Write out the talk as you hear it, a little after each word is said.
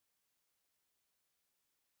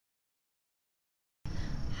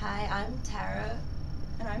Hi, I'm Tara.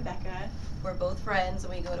 And I'm Becca. We're both friends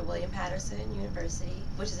and we go to William Patterson University,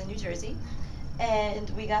 which is in New Jersey. And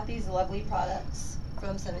we got these lovely products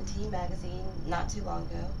from 17 magazine not too long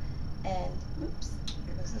ago. And oops,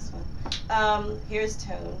 here goes this one. Here's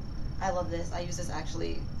Tone. I love this. I use this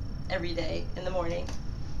actually every day in the morning.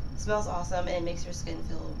 It smells awesome and it makes your skin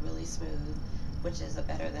feel really smooth, which is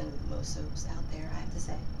better than most soaps out there, I have to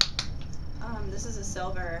say. This is a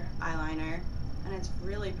silver eyeliner, and it's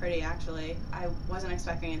really pretty actually. I wasn't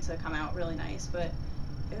expecting it to come out really nice, but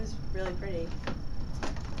it was really pretty.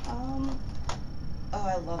 Oh,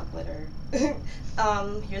 I love glitter.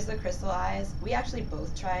 Here's the crystal eyes. We actually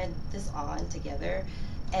both tried this on together,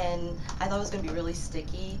 and I thought it was going to be really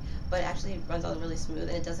sticky, but it actually runs on really smooth,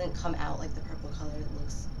 and it doesn't come out like the purple color. It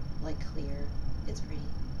looks like clear. It's pretty.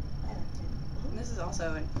 I liked it. And this is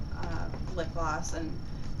also a lip gloss, and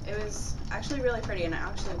it was actually really pretty, and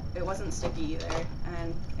it wasn't sticky either,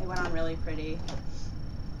 and it went on really pretty.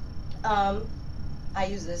 I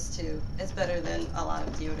use this too. It's better than a lot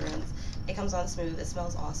of deodorants. It comes on smooth. It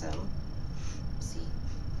smells awesome. See?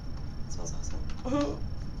 It smells awesome.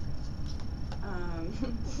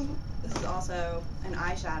 This is also an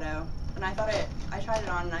eyeshadow, and I tried it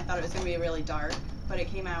on and I thought it was going to be really dark, but it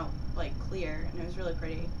came out like clear, and it was really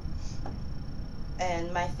pretty.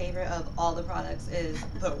 And my favorite of all the products is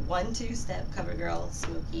the 1-2-step CoverGirl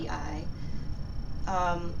Smoky Eye.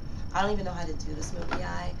 I don't even know how to do the smoky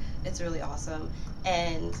eye. It's really awesome.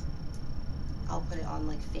 And I'll put it on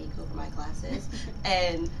like fake over my glasses.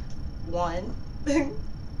 And 1,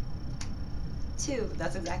 2,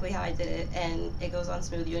 that's exactly how I did it. And it goes on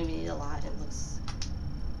smooth. You don't even need a lot. It looks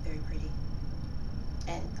very pretty.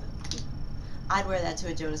 And I'd wear that to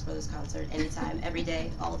a Jonas Brothers concert anytime, every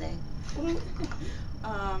day, all day.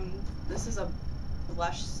 This is a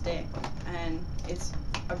blush stick, and it's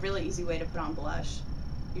a really easy way to put on blush.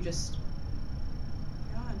 You just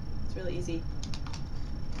put it on. It's really easy.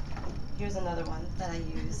 Here's another one that I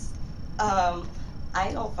use.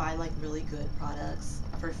 I don't find like really good products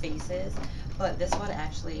for faces, but this one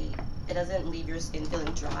actually, it doesn't leave your skin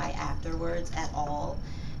feeling dry afterwards at all.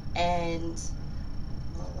 And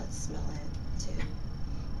well, let's smell it too.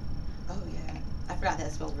 Oh yeah, I forgot that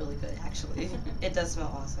it smelled really good actually. It does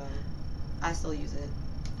smell awesome. I still use it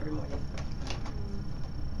every morning.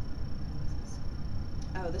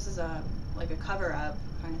 Oh, this is like a cover-up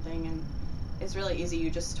kind of thing, and it's really easy. You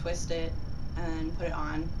just twist it and put it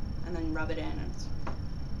on, and then rub it in, and it's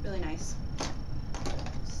really nice.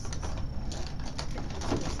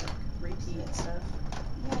 Repeat stuff.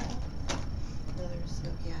 Yeah. Another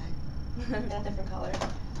smoky eye. In a different color.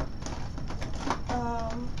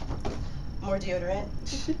 More deodorant.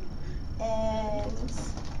 And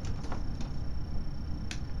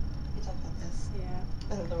we talked about this. Yeah.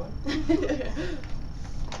 Another one.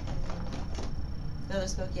 Another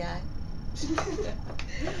smoky eye. Yeah,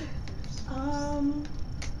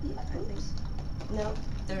 I think. No,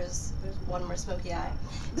 there's one more smoky eye.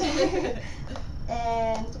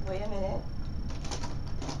 And wait a minute.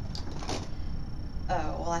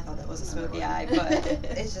 Oh, well, I thought that was a smoky eye, but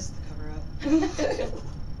it's just the cover up.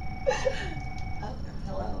 Oh,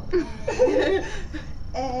 hello.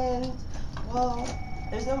 And, well,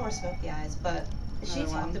 there's no more smoky eyes, but she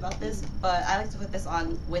talked about this, but I like to put this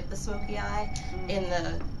on with the smoky eye in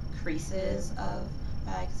the creases of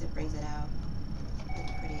my eye because it brings it out.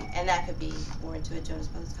 It's pretty. And that could be worn to a Jonas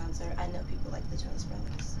Brothers concert. I know people like the Jonas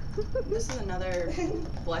Brothers. This is another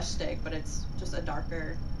blush stick, but it's just a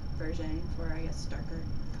darker version for, I guess, darker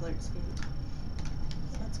colored skin.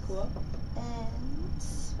 That's cool. And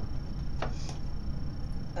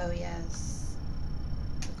oh yes,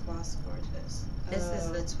 the Gloss Gorgeous. This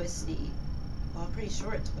is the twisty. Well, I'm pretty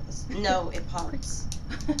sure it twists. No, it pumps.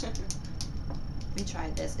 We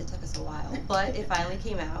tried this. It took us a while, but it finally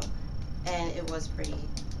came out, and it was pretty.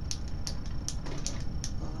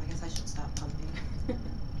 Well, I guess I should stop pumping.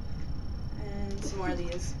 And some more of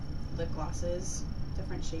these lip glosses,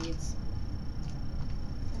 different shades.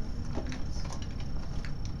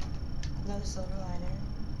 Another silver liner.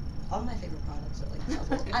 All my favorite products are like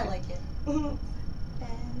silver. I like it. And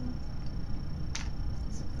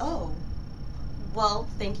oh, well,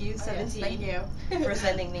 thank you, 17, thank you. for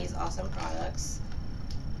sending these awesome products.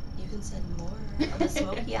 You can send more of the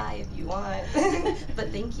smoky eye if you want.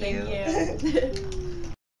 But thank you. Thank you.